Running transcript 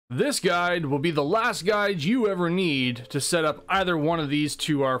This guide will be the last guide you ever need to set up either one of these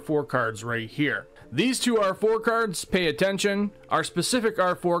two R4 cards right here. These two R4 cards, pay attention, are specific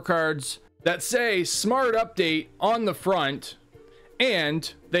R4 cards that say Smart Update on the front,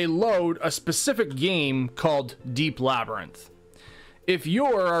 and they load a specific game called Deep Labrynth. If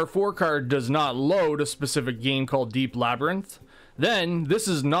your R4 card does not load a specific game called Deep Labrynth, then this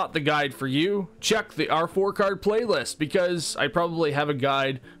is not the guide for you. Check the R4 card playlist, because I probably have a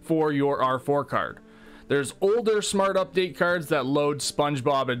guide for your R4 card. There's older Smart Update cards that load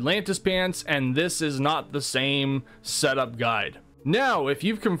SpongeBob Atlantis Pants, and this is not the same setup guide. Now, if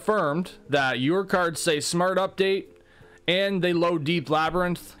you've confirmed that your cards say Smart Update and they load Deep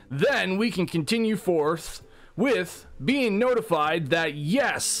Labrynth, then we can continue forth with being notified that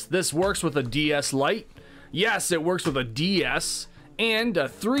yes, this works with a DS Lite, yes, it works with a DS, and a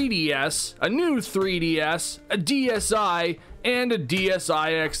 3DS, a new 3DS, a DSi, and a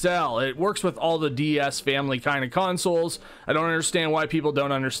DSi XL. It works with all the DS family kind of consoles. I don't understand why people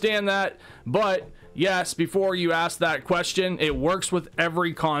don't understand that, but yes, before you ask that question, it works with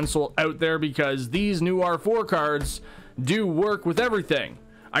every console out there, because these new R4 cards do work with everything.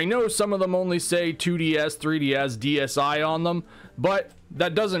 I know some of them only say 2DS, 3DS, DSi on them, but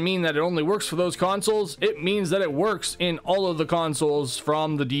that doesn't mean that it only works for those consoles. It means that it works in all of the consoles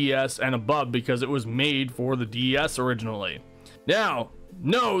from the DS and above, because it was made for the DS originally. Now,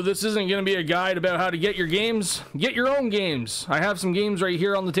 no, this isn't going to be a guide about how to get your games. Get your own games. I have some games right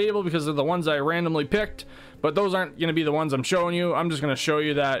here on the table because they're the ones I randomly picked, but those aren't going to be the ones I'm showing you. I'm just going to show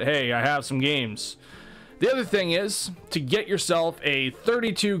you that, hey, I have some games. The other thing is to get yourself a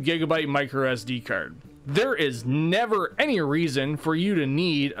 32 gigabyte micro SD card. There is never any reason for you to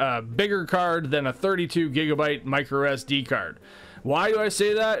need a bigger card than a 32 gigabyte micro SD card. Why do I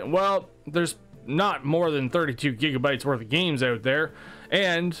say that? Well, there's not more than 32 gigabytes worth of games out there,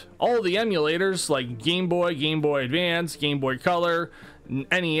 and all the emulators like Game Boy, Game Boy Advance, Game Boy Color,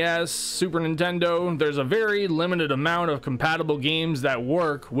 NES, Super Nintendo, there's a very limited amount of compatible games that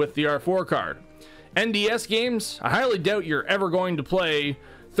work with the R4 card. NDS games, I highly doubt you're ever going to play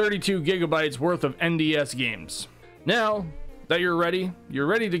 32 gigabytes worth of NDS games. Now that you're ready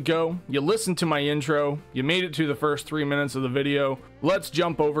to go, you listened to my intro, you made it to the first 3 minutes of the video, let's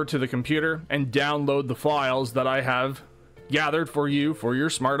jump over to the computer and download the files that I have gathered for you for your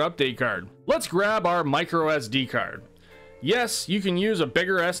Smart Update card. Let's grab our micro SD card. Yes, you can use a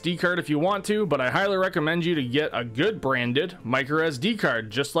bigger SD card if you want to, but I highly recommend you to get a good branded micro SD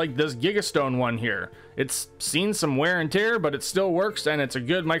card, just like this Gigastone one here. It's seen some wear and tear, but it still works, and it's a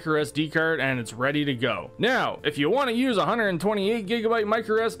good micro SD card, and it's ready to go. Now, if you want to use a 128 gigabyte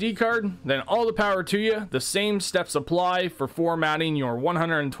micro SD card, then all the power to you. The same steps apply for formatting your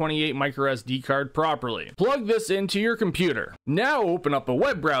 128 micro SD card properly. Plug this into your computer. Now open up a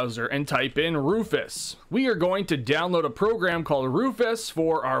web browser and type in Rufus. We are going to download a program called Rufus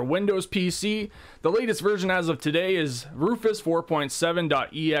for our Windows PC. The latest version as of today is Rufus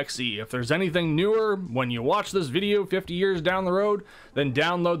 4.7.exe. If there's anything newer when you watch this video 50 years down the road, then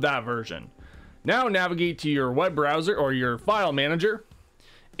download that version. Now navigate to your web browser or your file manager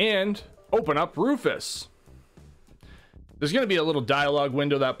and open up Rufus. There's going to be a little dialog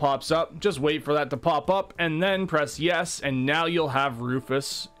window that pops up. Just wait for that to pop up and then press yes, and now you'll have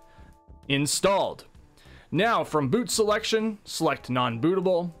Rufus installed. Now from boot selection, select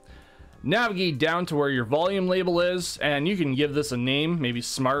non-bootable. Navigate down to where your volume label is, and you can give this a name, maybe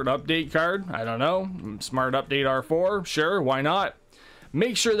Smart Update card, I don't know, Smart Update R4, sure, why not?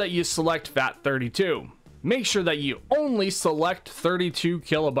 Make sure that you select FAT32. Make sure that you only select 32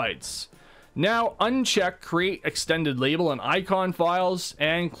 kilobytes. Now uncheck Create Extended Label and Icon Files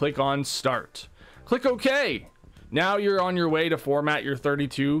and click on Start. Click OK. Now you're on your way to format your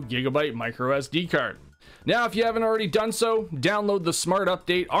 32 gigabyte micro SD card. Now, if you haven't already done so, download the Smart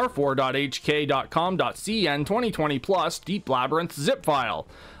Update r4.hk.com.cn 2020 plus Deep Labrynth zip file.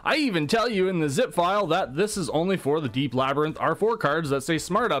 I even tell you in the zip file that this is only for the Deep Labrynth R4 cards that say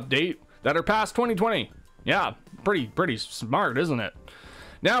Smart Update that are past 2020. Yeah, pretty smart, isn't it?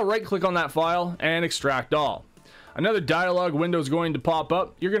 Now right click on that file and extract all. Another dialog window is going to pop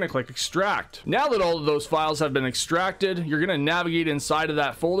up. You're going to click extract. Now that all of those files have been extracted, you're going to navigate inside of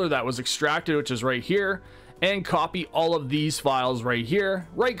that folder that was extracted, which is right here, and copy all of these files right here.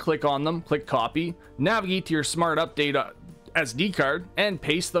 Right click on them, click copy, navigate to your Smart Update SD card and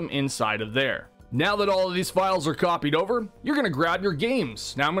paste them inside of there. Now that all of these files are copied over, you're going to grab your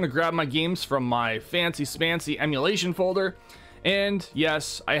games. Now I'm going to grab my games from my fancy spancy emulation folder, and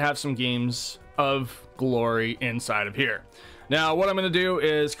yes, I have some games of glory inside of here. Now what I'm going to do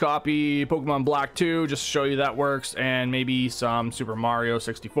is copy Pokemon Black 2 just to show you that works, and maybe some Super Mario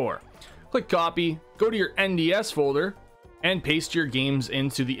 64. Click copy, go to your NDS folder, and paste your games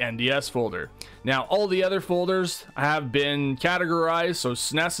into the NDS folder. Now all the other folders have been categorized, so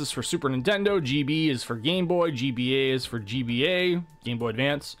SNES is for Super Nintendo, GB is for Game Boy, GBA is for GBA, Game Boy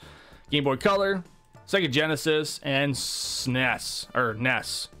Advance, Game Boy Color, Sega Genesis, and SNES, or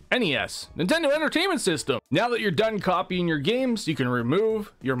NES. NES, Nintendo Entertainment System. Now that you're done copying your games, you can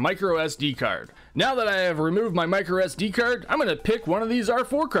remove your micro SD card. Now that I have removed my micro SD card, I'm gonna pick one of these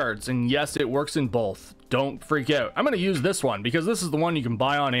R4 cards, and yes, it works in both. Don't freak out. I'm gonna use this one because this is the one you can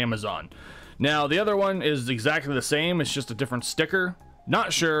buy on Amazon. Now, the other one is exactly the same, it's just a different sticker.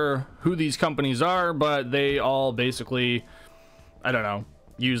 Not sure who these companies are, but they all basically, I don't know,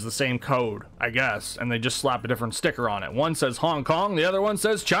 use the same code, I guess, and they just slap a different sticker on it. One says Hong Kong, the other one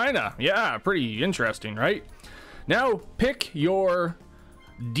says China. Yeah, pretty interesting, right? Now pick your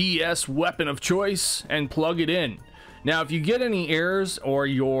DS weapon of choice and plug it in. Now if you get any errors or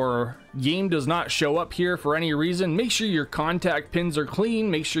your game does not show up here for any reason, make sure your contact pins are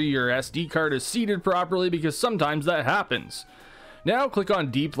clean, make sure your SD card is seated properly, because sometimes that happens. Now click on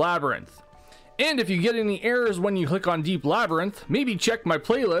Deep Labyrinth. And if you get any errors when you click on Deep Labyrinth, maybe check my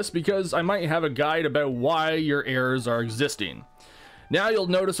playlist, because I might have a guide about why your errors are existing. Now you'll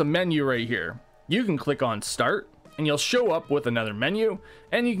notice a menu right here. You can click on Start, and you'll show up with another menu,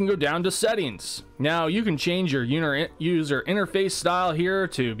 and you can go down to Settings. Now you can change your user interface style here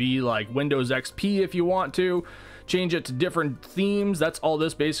to be like Windows XP if you want to. Change it to different themes, that's all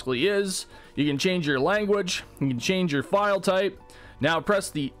this basically is. You can change your language, you can change your file type. Now press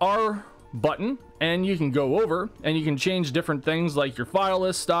the R button and you can go over and you can change different things like your file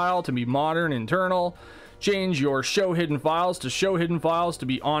list style to be modern internal, change your show hidden files to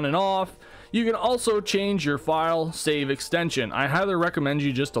be on and off. You can also change your file save extension. I highly recommend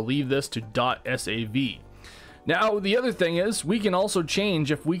you just to leave this to .sav. Now the other thing is we can also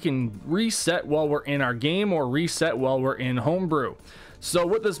change if we can reset while we're in our game or reset while we're in homebrew. So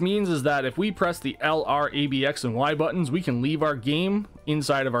what this means is that if we press the L, R, A, B, X, and Y buttons, we can leave our game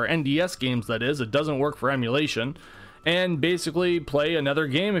inside of our NDS games, that is. It doesn't work for emulation, and basically play another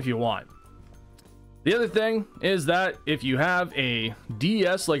game if you want. The other thing is that if you have a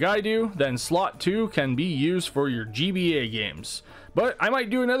DS like I do, then slot 2 can be used for your GBA games. But I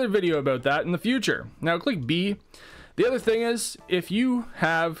might do another video about that in the future. Now click B. The other thing is, if you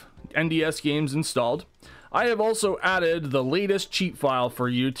have NDS games installed, I have also added the latest cheat file for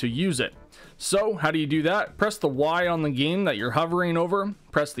you to use it. So how do you do that? Press the Y on the game that you're hovering over,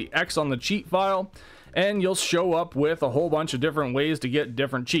 press the X on the cheat file, and you'll show up with a whole bunch of different ways to get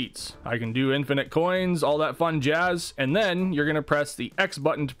different cheats. I can do infinite coins, all that fun jazz, and then you're gonna press the X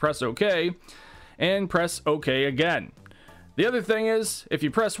button to press OK, and press OK again. The other thing is, if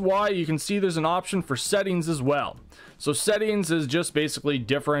you press Y, you can see there's an option for settings as well. So settings is just basically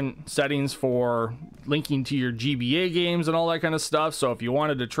different settings for linking to your GBA games and all that kind of stuff. So if you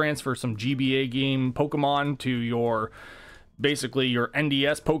wanted to transfer some GBA game Pokemon to your, basically your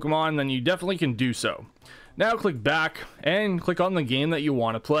NDS Pokemon, then you definitely can do so. Now click back and click on the game that you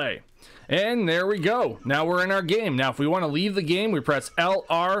want to play. And there we go. Now we're in our game. Now if we want to leave the game, we press L,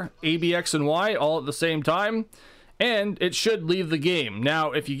 R, A, B, X, and Y all at the same time, and it should leave the game.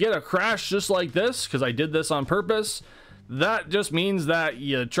 Now if you get a crash just like this, because I did this on purpose, that just means that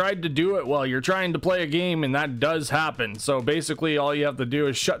you tried to do it while you're trying to play a game, and that does happen. So basically all you have to do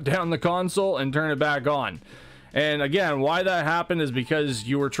is shut down the console and turn it back on. And again, why that happened is because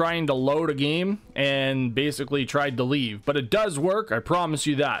you were trying to load a game and basically tried to leave. But it does work, I promise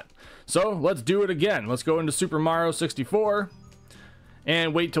you that. So let's do it again. Let's go into Super Mario 64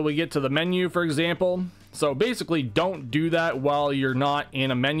 and wait till we get to the menu, for example. So basically don't do that while you're not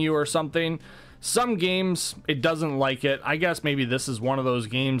in a menu or something. Some games, it doesn't like it. I guess maybe this is one of those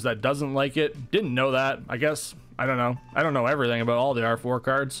games that doesn't like it. Didn't know that. I guess, I don't know. I don't know everything about all the R4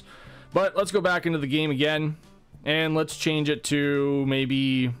 cards. But let's go back into the game again. And let's change it to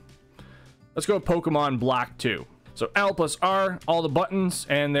maybe, let's go Pokemon Black 2. So L plus R, all the buttons,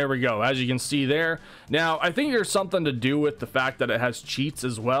 and there we go, as you can see there. Now, I think there's something to do with the fact that it has cheats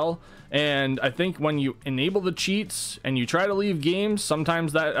as well. And I think when you enable the cheats and you try to leave games,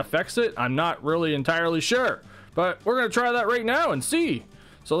 sometimes that affects it. I'm not really entirely sure, but we're gonna try that right now and see.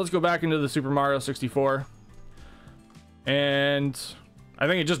 So let's go back into the Super Mario 64. And I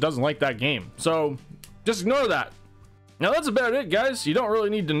think it just doesn't like that game. So just ignore that. Now that's about it, guys. You don't really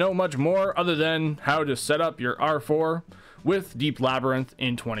need to know much more other than how to set up your R4 with Deep Labyrinth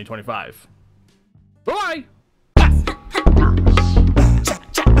in 2025. Bye-bye!